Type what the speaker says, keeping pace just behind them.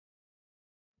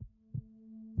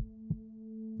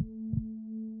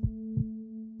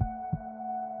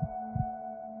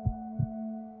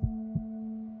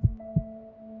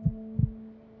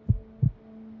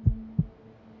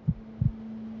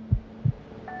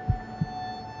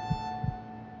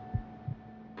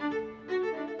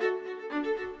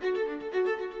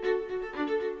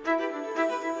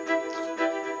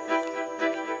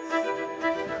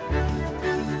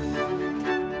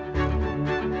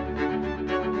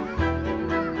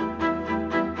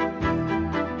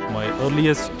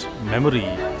earliest memory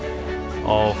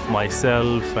of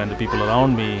myself and the people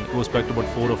around me goes back to about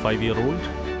 4 or 5 years old.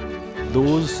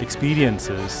 Those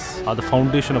experiences are the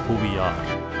foundation of who we are.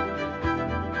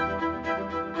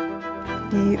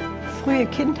 Die frühe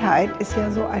Kindheit ist ja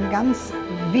so ein ganz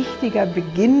wichtiger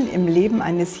Beginn im Leben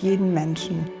eines jeden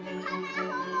Menschen.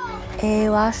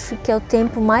 Eu acho que é o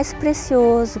tempo mais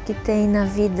precioso que tem na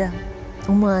vida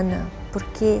humana,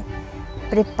 porque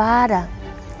prepara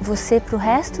você para o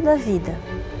resto da vida.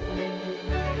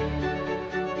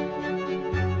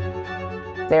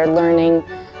 They're learning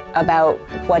about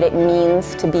what it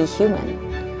means to be human,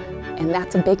 and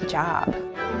that's a big job.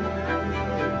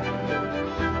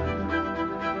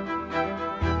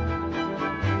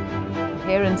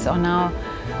 Parents are now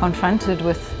confronted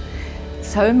with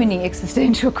so many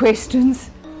existential questions.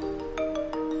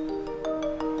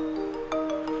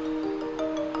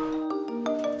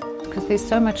 Because there's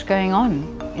so much going on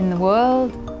in the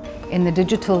world, in the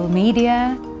digital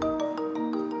media.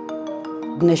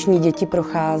 Dnešní děti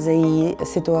procházejí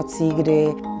situací,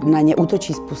 kdy na ně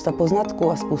útočí spousta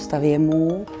poznatků a spousta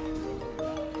věmů.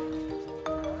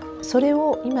 それ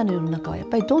を今の世の中はやっ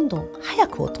ぱりどんどん早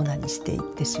く大人にしていっ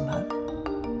てしまう。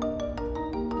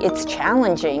It's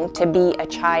challenging to be a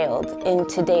child in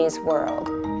today's world.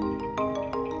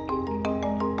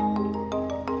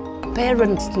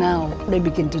 Parents now, they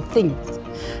begin to think,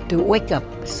 to wake up,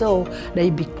 so they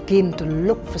begin to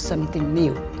look for something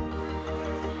new.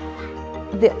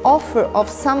 The offer of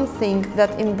something that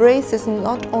embraces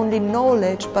not only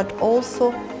knowledge but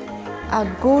also a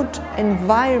good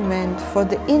environment for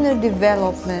the inner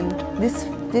development, this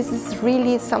is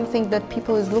really something that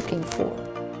people is looking for.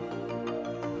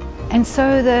 And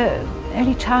so the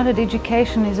early childhood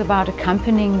education is about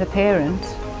accompanying the parent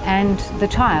and the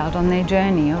child on their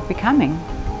journey of becoming.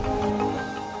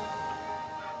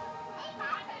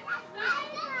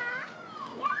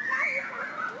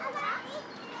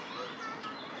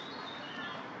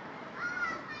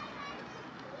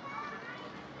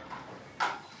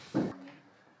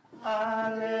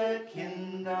 Alle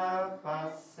Kinder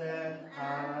fassen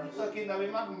an. So Kinder,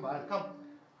 wir machen bald, komm.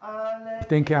 Ich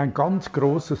denke, ein ganz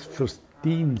großes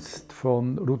Verdienst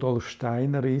von Rudolf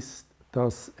Steiner ist,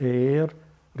 dass er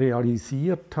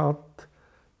realisiert hat,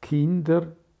 Kinder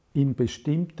in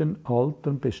bestimmten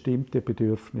Altern bestimmte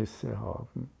Bedürfnisse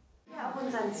haben.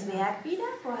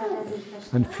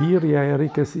 Ein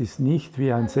 4-Jähriges ist nicht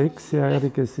wie ein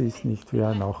 6-Jähriges, ist nicht wie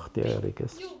ein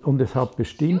 8-Jähriges. Und es hat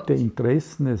bestimmte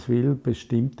Interessen, es will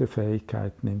bestimmte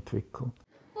Fähigkeiten entwickeln.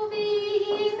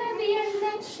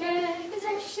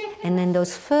 And in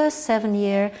those first 7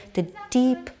 years, the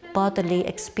deep bodily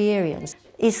experience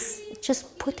is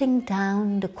just putting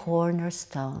down the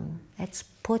cornerstone. It's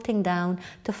putting down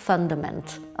the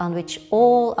fundament on which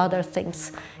all other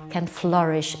things can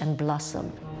flourish and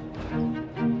blossom.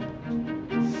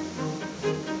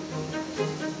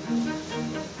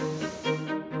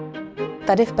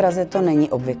 Tady v Praze to není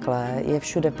obvyklé, je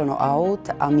všude plno aut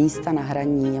a místa na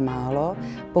hraní je málo.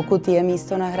 Pokud je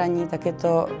místo na hraní, tak je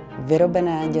to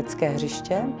vyrobené dětské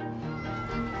hřiště.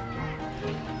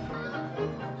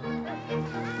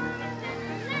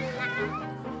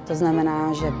 To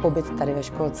znamená, že pobyt tady ve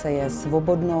školce je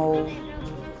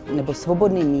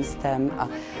svobodným místem a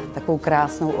takovou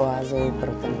krásnou oázou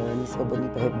pro ten volný svobodný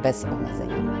pohyb bez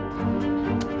omezení.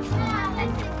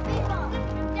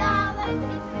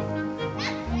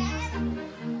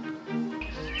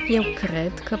 Eu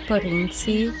cred că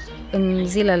părinții în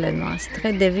zilele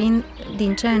noastre devin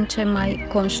din ce în ce mai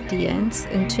conștienți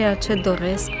în ceea ce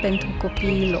doresc pentru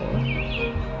copiii lor.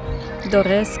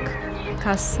 Doresc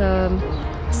ca să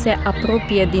se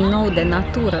apropie din nou de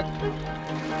natură.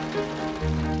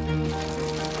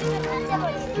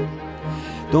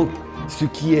 Donc, ce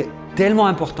qui est tellement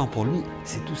important pour lui,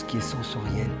 c'est tout ce qui est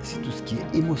sensoriel, c'est tout ce qui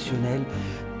est émotionnel,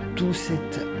 tout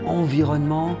cet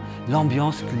environnement,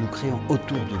 l'ambiance que nous créons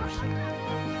autour de lui.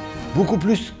 Beaucoup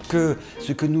plus que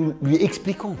ce que nous lui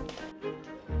expliquons.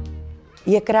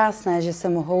 Je krásné, že se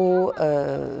mohou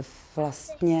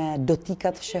vlastně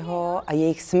dotýkat všeho a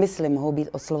jejich smysly mohou být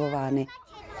oslovovány.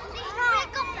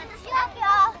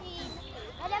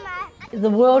 The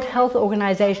World Health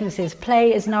Organization says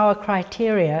play is now a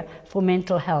criteria for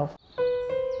mental health.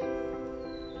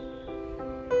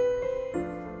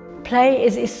 Play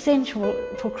is essential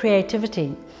for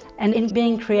creativity, and in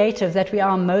being creative that we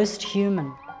are most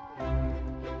human.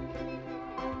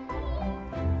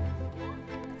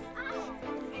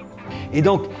 Et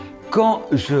donc, quand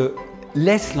je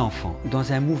laisse l'enfant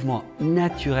dans un mouvement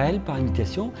naturel par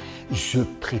imitation, je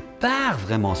prépare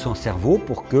vraiment son cerveau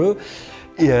pour que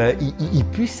il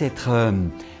puisse être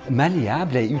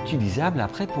malléable et utilisable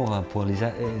après pour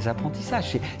les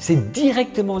apprentissages. C'est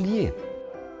directement lié.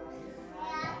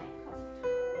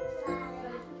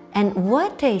 And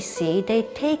what they see, they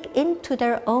take into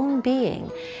their own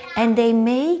being, and they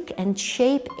make and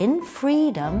shape in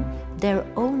freedom their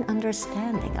own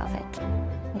understanding of it.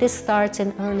 This starts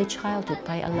in early childhood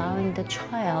by allowing the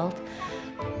child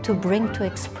to bring to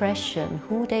expression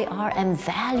who they are and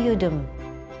value them.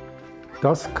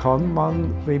 Das kann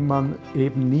man, wenn man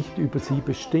eben nicht über sie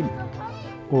bestimmt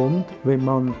und wenn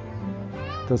man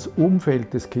das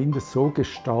Umfeld des Kindes so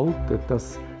gestaltet,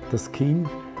 dass das Kind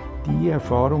die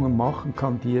Erfahrungen machen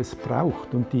kann, die es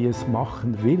braucht und die es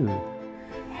machen will.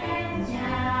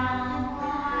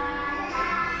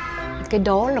 Cái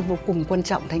đó là vô cùng quan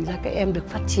trọng, thành ra các em được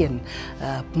phát triển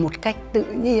một cách tự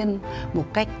nhiên, một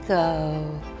cách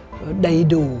đầy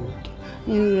đủ,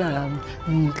 như là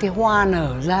cái hoa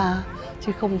nở ra,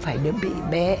 chứ không phải được bị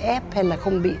bé ép hay là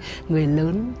không bị người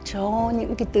lớn cho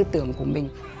những cái tư tưởng của mình.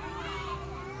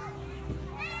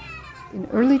 In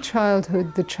early childhood,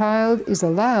 the child is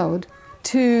allowed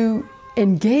to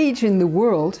engage in the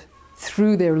world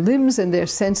through their limbs and their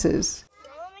senses.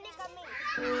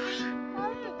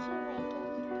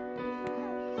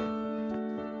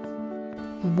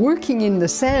 Working in the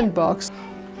sandbox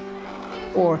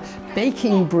or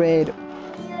baking bread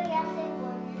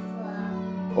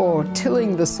or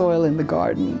tilling the soil in the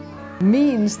garden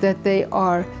means that they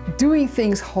are doing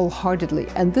things wholeheartedly,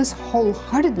 and this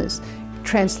wholeheartedness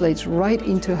translates right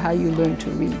into how you learn to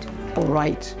read or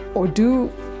write or do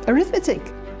arithmetic.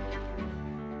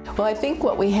 Well, I think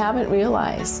what we haven't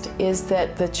realized is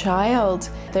that the child,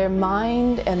 their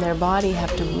mind and their body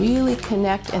have to really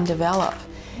connect and develop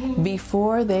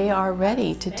before they are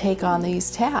ready to take on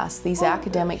these tasks, these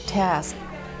academic tasks.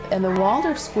 And the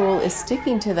Waldorf school is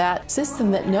sticking to that system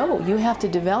that no, you have to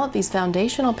develop these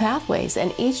foundational pathways,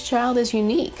 and each child is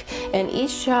unique. And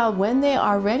each child, when they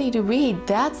are ready to read,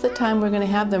 that's the time we're going to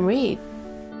have them read.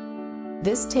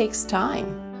 This takes time.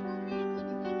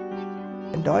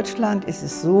 In Deutschland ist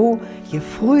es so, je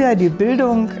früher die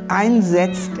Bildung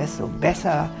einsetzt, desto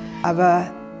besser.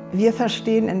 Aber wir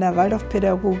verstehen in der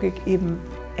Waldorfpädagogik eben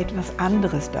etwas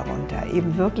anderes darunter,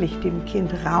 eben wirklich dem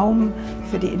Kind Raum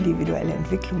für die individuelle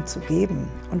Entwicklung zu geben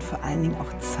und vor allen Dingen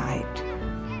auch Zeit.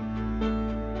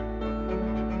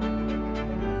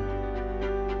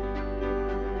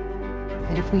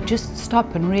 And if we just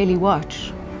stop and really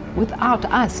watch, without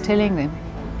us telling them,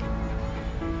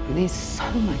 there's so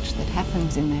much that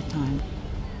happens in that time.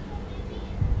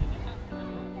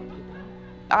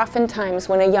 Oftentimes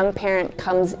when a young parent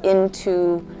comes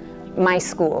into my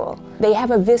school, they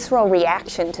have a visceral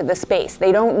reaction to the space.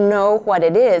 They don't know what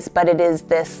it is, but it is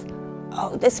this,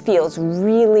 oh, this feels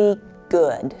really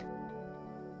good.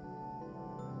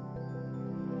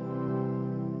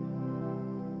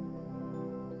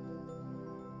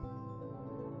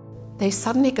 They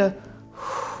suddenly go,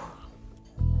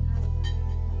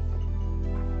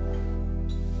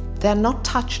 they're not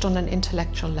touched on an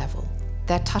intellectual level.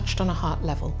 They're touched on a heart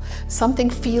level. Something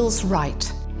feels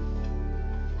right.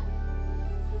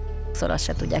 Azt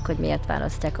se tudják, hogy miért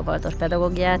választják a Waldorf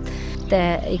pedagógiát,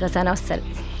 de igazán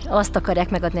azt akarják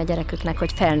megadni a gyereküknek,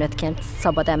 hogy felnőttként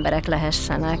szabad emberek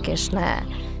lehessenek, és ne.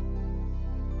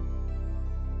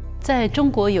 在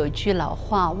中国有句老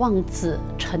话，望子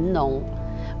成龙。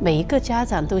每一个家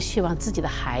长都希望自己的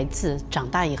孩子长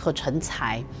大以后成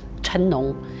才、成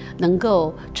龙，能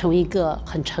够成为一个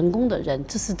很成功的人，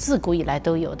这是自古以来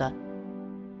都有的。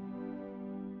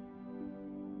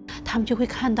他们就会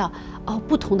看到，哦，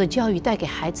不同的教育带给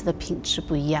孩子的品质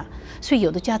不一样，所以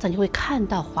有的家长就会看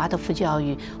到华德福教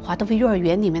育、华德福幼儿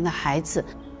园里面的孩子，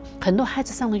很多孩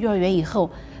子上了幼儿园以后，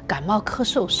感冒咳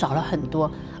嗽少了很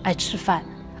多，爱吃饭、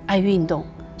爱运动、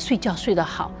睡觉睡得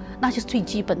好，那就是最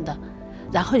基本的。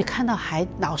然后也看到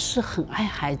老师很爱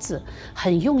孩子，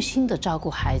很用心的照顾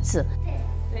孩子。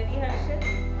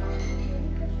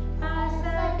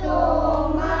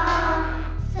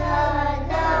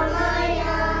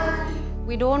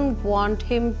We don't want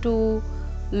him to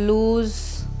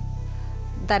lose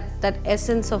that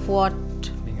essence of what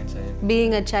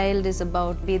being a child is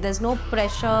about. There's no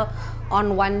pressure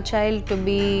on one child to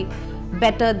be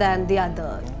better than the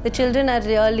other. The children are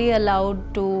really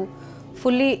allowed to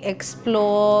fully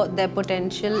explore their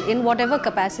potential in whatever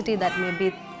capacity that may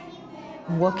be.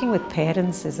 Working with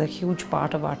parents is a huge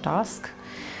part of our task,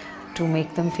 to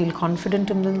make them feel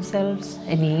confident in themselves,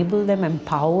 enable them,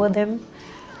 empower them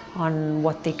on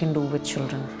what they can do with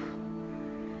children.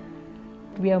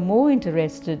 We are more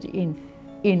interested in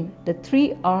the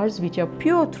 3 R's, which are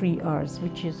pure 3 R's,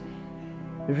 which is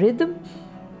rhythm,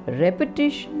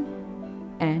 repetition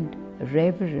and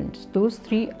reverence. Those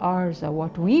 3 R's are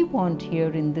what we want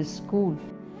here in this school.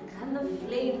 And the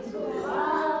flames go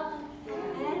up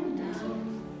and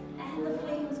down, and the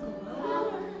flames go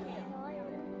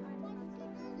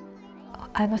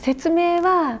up. 説明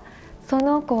はそ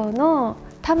の子の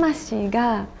魂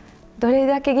がどれ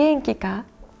だけ元気か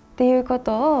っていうこ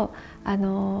とを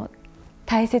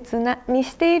大切に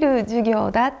している授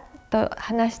業だと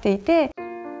話していて。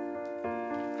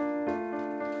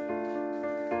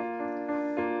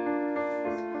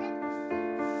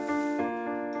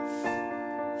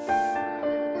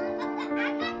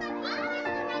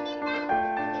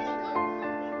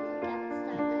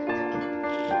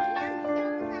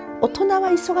大人は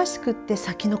忙しくって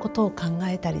先のことを考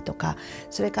えたりとか、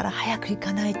それから早く行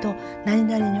かないと何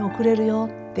々に遅れるよ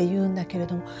って言うんだけれ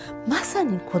ども、まさ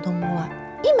に子どもは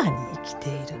今に生きて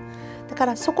いる。だか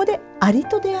らそこでアリ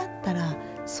と出会ったら、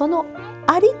その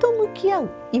アリと向き合う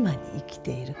今に生き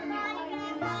ている。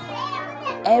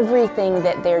Everything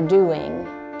that they're doing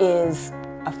is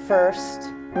a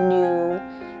first, new,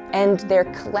 and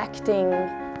they're collecting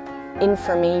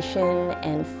information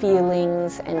and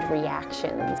feelings and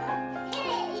reactions.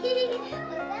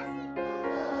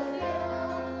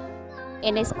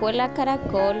 En Escuela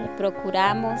Caracol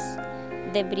procuramos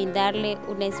de brindarle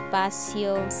un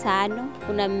espacio sano,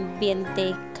 un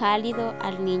ambiente cálido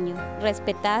al niño,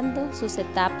 respetando sus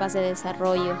etapas de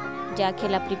desarrollo, ya que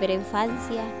la primera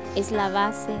infancia es la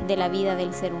base de la vida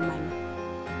del ser humano.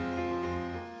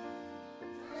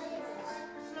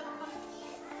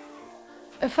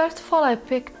 First of all, I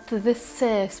picked this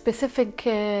specific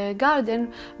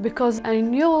garden because I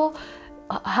knew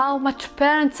how much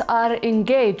parents are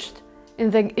engaged in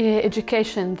the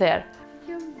education there.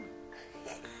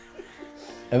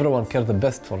 Everyone cares the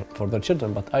best for their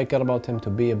children, but I care about him to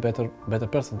be a better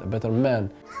person, a better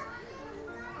man.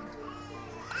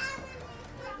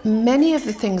 Many of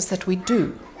the things that we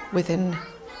do within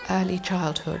early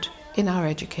childhood in our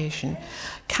education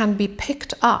can be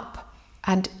picked up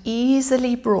and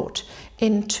easily brought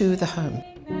into the home.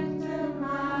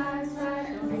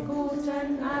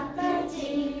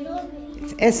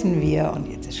 Jetzt essen wir und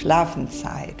jetzt ist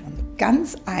Schlafenszeit. Und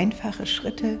ganz einfache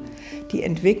Schritte, die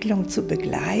Entwicklung zu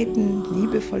begleiten,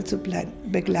 liebevoll zu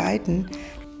begleiten.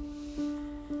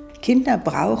 Kinder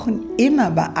brauchen immer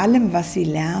bei allem, was sie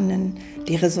lernen,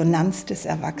 die Resonanz des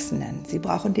Erwachsenen. Sie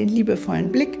brauchen den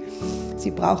liebevollen Blick,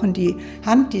 sie brauchen die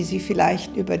Hand, die sie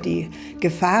vielleicht über die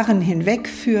Gefahren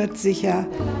hinwegführt, sicher.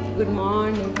 Good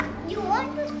morning. You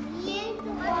want to sleep?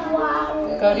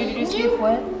 Wow. Gauri, did you sleep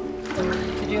well?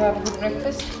 Did you have a good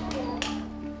breakfast?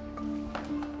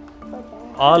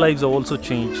 Our lives have also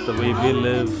changed, the way we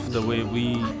live, the way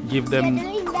we give them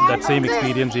that same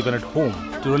experience even at home,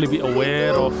 to really be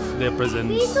aware of their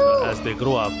presence as they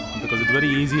grow up, because it's very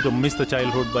easy to miss the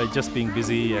childhood by just being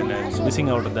busy and missing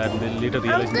out on that, and then later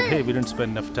realizing that, hey, we didn't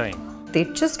spend enough time. They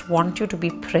just want you to be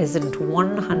present,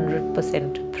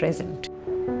 100% present.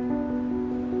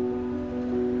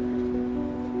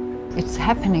 It's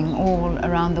happening all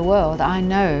around the world. I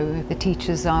know the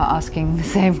teachers are asking the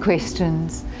same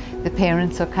questions. The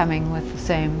parents are coming with the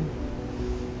same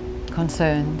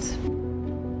concerns.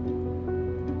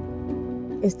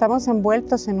 Estamos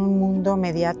envueltos en un mundo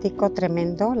mediático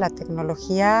tremendo. La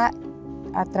tecnología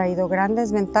ha traído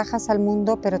grandes ventajas al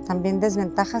mundo, pero también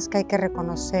desventajas que hay que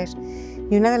reconocer.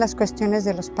 Y una de las cuestiones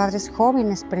de los padres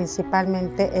jóvenes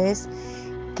principalmente es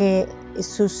que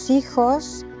sus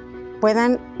hijos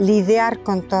puedan lidiar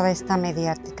con toda esta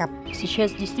mediática.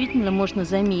 Сейчас действительно можно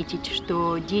заметить,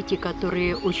 что дети,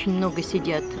 которые очень много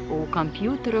сидят у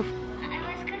компьютеров,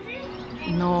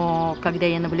 но когда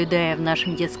я наблюдаю в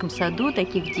нашем детском саду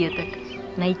таких деток,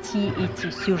 найти эти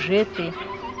сюжеты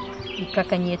и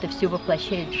как они это все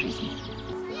воплощают в жизнь.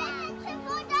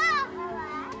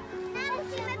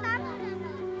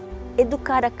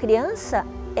 Educar a criança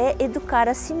é educar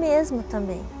a si mesmo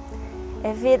também.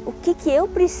 É ver o que eu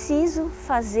preciso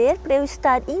fazer para eu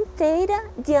estar inteira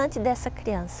diante dessa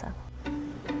criança.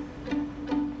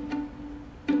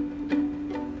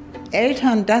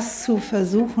 Eltern das zu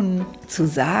versuchen zu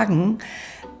sagen,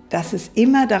 dass es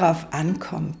immer darauf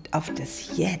ankommt, auf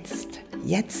das Jetzt.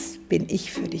 Jetzt bin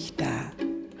ich für dich da.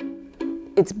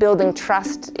 It's building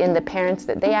trust in the parents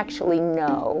that they actually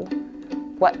know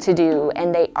what to do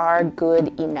and they are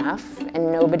good enough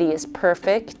and nobody is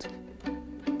perfect.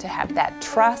 To have that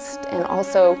trust and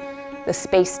also the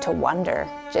space to wonder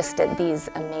just at these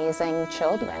amazing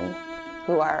children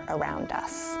who are around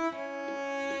us.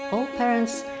 All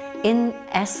parents, in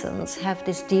essence, have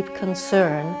this deep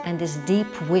concern and this deep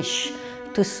wish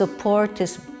to support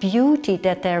this beauty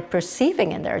that they're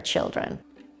perceiving in their children.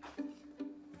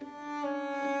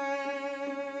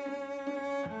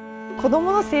 子ど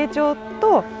もの成長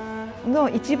との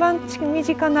一番身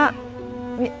近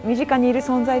にいる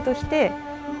存在として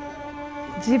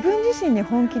自分自身に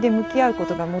本気で向き合うこ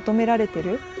とが求められてい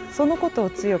る、そのことを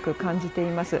強く感じてい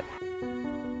ます。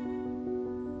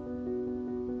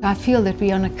I feel that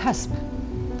we are on a cusp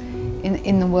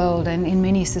in the world and in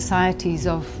many societies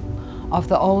of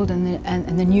the old and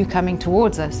the new coming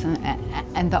towards us,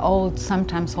 and the old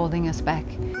sometimes holding us back.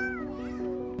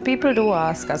 People do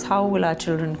ask us, how will our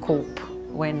children cope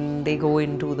when they go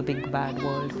into the big bad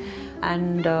world,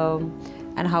 and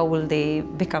how will they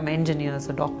become engineers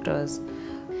or doctors?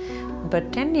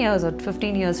 But 10 years or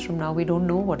 15 years from now, we don't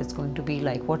know what it's going to be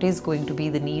like. What is going to be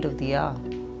the need of the hour?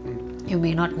 You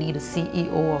may not need a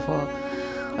CEO of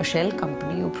a shell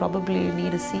company. You probably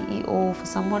need a CEO for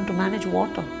someone to manage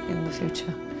water in the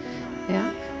future.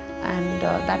 Yeah, and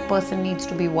that person needs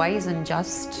to be wise and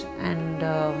just and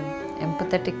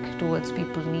empathetic towards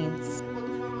people's needs.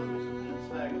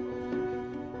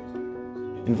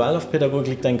 In Waldorfpädagogik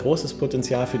liegt ein großes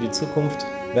Potenzial für die Zukunft,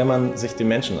 wenn man sich den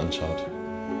Menschen anschaut.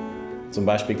 Zum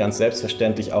Beispiel ganz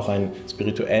selbstverständlich auch einen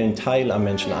spirituellen Teil am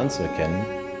Menschen anzuerkennen.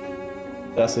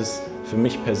 Das ist für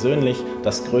mich persönlich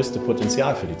das größte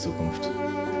Potenzial für die Zukunft.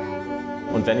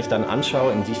 Und wenn ich dann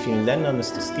anschaue, in wie vielen Ländern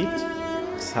es das gibt,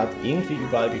 es hat irgendwie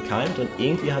überall gekeimt und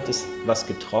irgendwie hat es was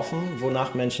getroffen,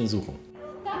 wonach Menschen suchen.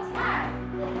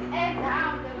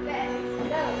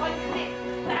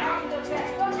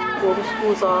 Waldorf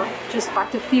schools are just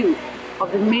but a few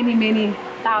of the many, many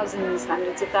thousands,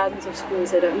 hundreds of thousands of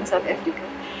schools that are in South Africa.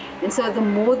 And so the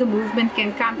more the movement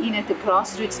can come in at the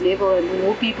grassroots level and the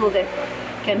more people that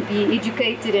can be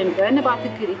educated and learn about the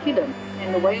curriculum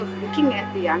and the way of looking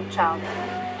at the young child,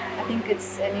 I think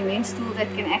it's an immense tool that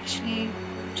can actually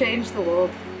change the world.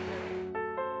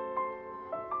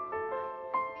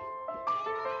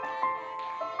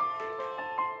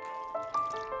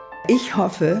 Ich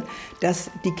hoffe,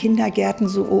 dass die Kindergärten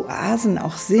so Oasen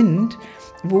auch sind,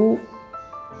 wo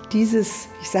dieses,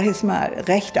 ich sage jetzt mal,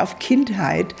 Recht auf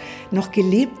Kindheit noch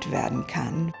gelebt werden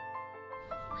kann.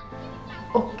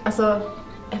 Och alltså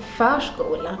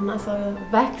förskolan, alltså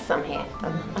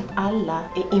verksamheten, att alla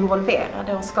är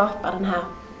involverade och skapar den här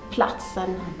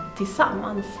platsen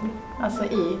tillsammans, alltså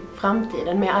i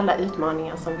framtiden med alla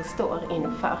utmaningar som vi står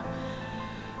inför.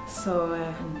 Så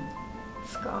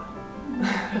ska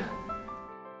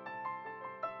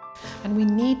And we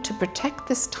need to protect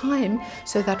this time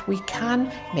so that we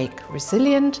can make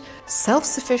resilient,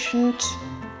 self-sufficient,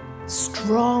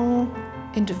 strong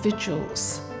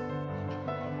individuals.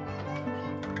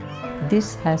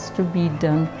 This has to be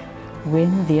done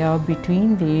when they are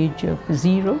between the age of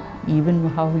 0, even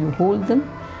how you hold them,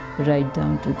 right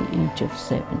down to the age of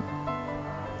 7.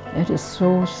 That is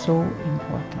so, so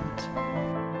important.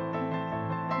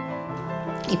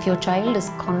 If your child is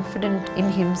confident in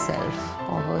himself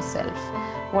or herself,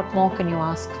 what more can you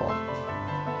ask for?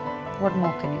 What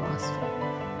more can you ask for?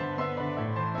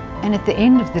 And at the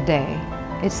end of the day,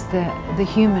 it's the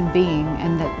human being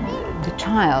and the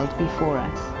child before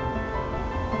us.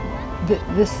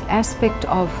 This aspect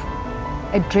of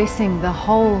addressing the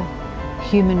whole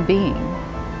human being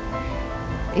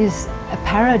is a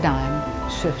paradigm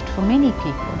shift for many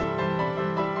people.